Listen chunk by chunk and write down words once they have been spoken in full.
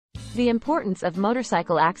The importance of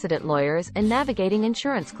motorcycle accident lawyers in navigating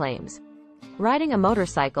insurance claims. Riding a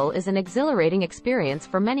motorcycle is an exhilarating experience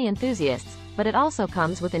for many enthusiasts, but it also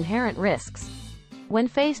comes with inherent risks. When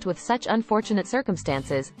faced with such unfortunate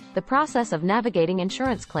circumstances, the process of navigating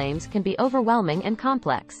insurance claims can be overwhelming and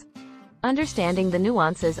complex. Understanding the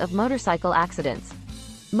nuances of motorcycle accidents.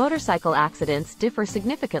 Motorcycle accidents differ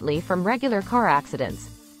significantly from regular car accidents.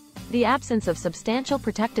 The absence of substantial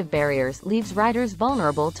protective barriers leaves riders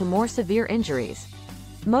vulnerable to more severe injuries.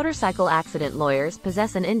 Motorcycle accident lawyers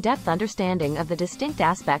possess an in-depth understanding of the distinct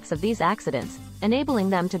aspects of these accidents, enabling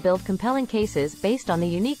them to build compelling cases based on the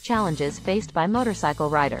unique challenges faced by motorcycle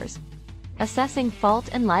riders. Assessing fault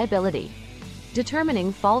and liability.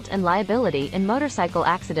 Determining fault and liability in motorcycle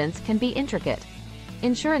accidents can be intricate.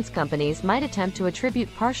 Insurance companies might attempt to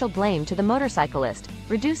attribute partial blame to the motorcyclist,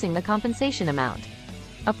 reducing the compensation amount.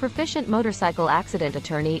 A proficient motorcycle accident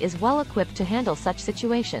attorney is well equipped to handle such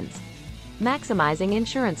situations. Maximizing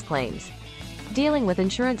insurance claims. Dealing with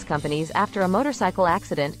insurance companies after a motorcycle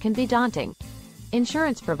accident can be daunting.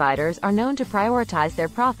 Insurance providers are known to prioritize their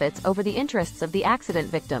profits over the interests of the accident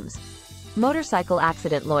victims. Motorcycle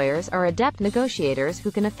accident lawyers are adept negotiators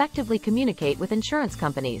who can effectively communicate with insurance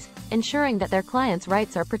companies, ensuring that their clients'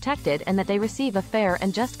 rights are protected and that they receive a fair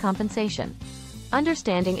and just compensation.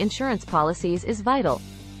 Understanding insurance policies is vital.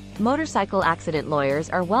 Motorcycle accident lawyers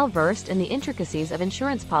are well versed in the intricacies of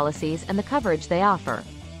insurance policies and the coverage they offer.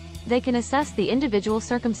 They can assess the individual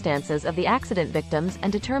circumstances of the accident victims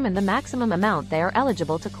and determine the maximum amount they are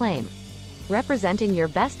eligible to claim. Representing your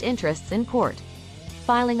best interests in court.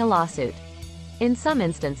 Filing a lawsuit. In some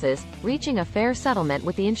instances, reaching a fair settlement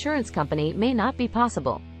with the insurance company may not be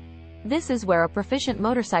possible. This is where a proficient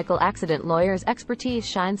motorcycle accident lawyer's expertise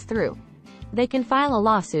shines through. They can file a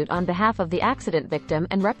lawsuit on behalf of the accident victim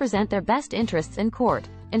and represent their best interests in court,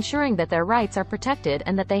 ensuring that their rights are protected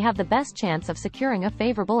and that they have the best chance of securing a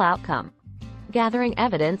favorable outcome. Gathering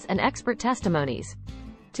evidence and expert testimonies.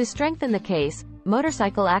 To strengthen the case,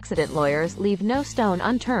 motorcycle accident lawyers leave no stone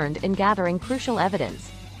unturned in gathering crucial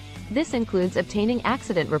evidence. This includes obtaining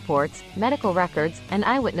accident reports, medical records, and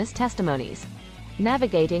eyewitness testimonies.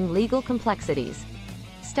 Navigating legal complexities.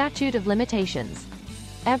 Statute of limitations.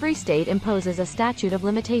 Every state imposes a statute of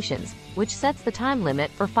limitations, which sets the time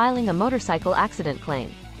limit for filing a motorcycle accident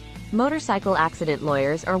claim. Motorcycle accident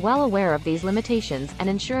lawyers are well aware of these limitations and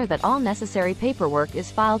ensure that all necessary paperwork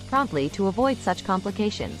is filed promptly to avoid such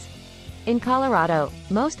complications. In Colorado,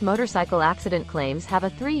 most motorcycle accident claims have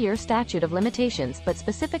a 3-year statute of limitations, but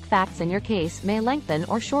specific facts in your case may lengthen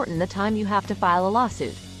or shorten the time you have to file a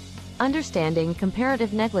lawsuit. Understanding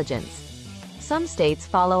comparative negligence. Some states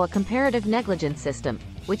follow a comparative negligence system,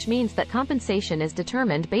 which means that compensation is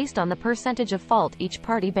determined based on the percentage of fault each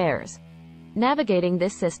party bears. Navigating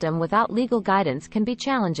this system without legal guidance can be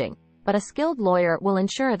challenging, but a skilled lawyer will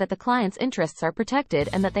ensure that the client's interests are protected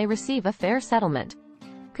and that they receive a fair settlement.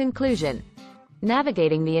 Conclusion.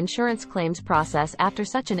 Navigating the insurance claims process after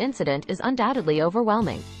such an incident is undoubtedly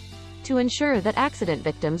overwhelming. To ensure that accident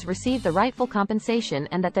victims receive the rightful compensation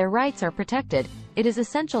and that their rights are protected, it is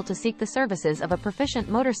essential to seek the services of a proficient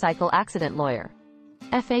motorcycle accident lawyer.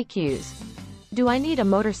 FAQs. Do I need a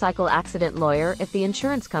motorcycle accident lawyer if the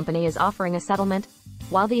insurance company is offering a settlement?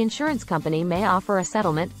 While the insurance company may offer a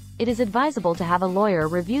settlement, it is advisable to have a lawyer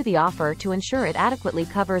review the offer to ensure it adequately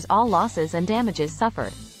covers all losses and damages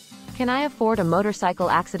suffered. Can I afford a motorcycle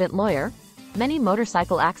accident lawyer? Many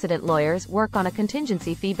motorcycle accident lawyers work on a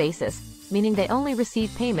contingency fee basis, meaning they only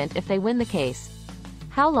receive payment if they win the case.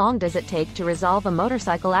 How long does it take to resolve a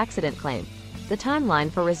motorcycle accident claim? The timeline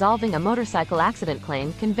for resolving a motorcycle accident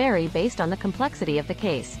claim can vary based on the complexity of the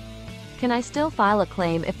case. Can I still file a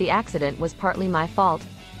claim if the accident was partly my fault?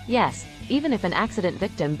 Yes, even if an accident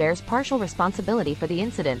victim bears partial responsibility for the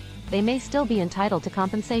incident, they may still be entitled to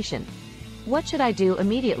compensation. What should I do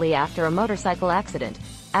immediately after a motorcycle accident?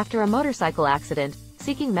 After a motorcycle accident,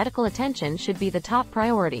 seeking medical attention should be the top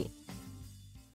priority.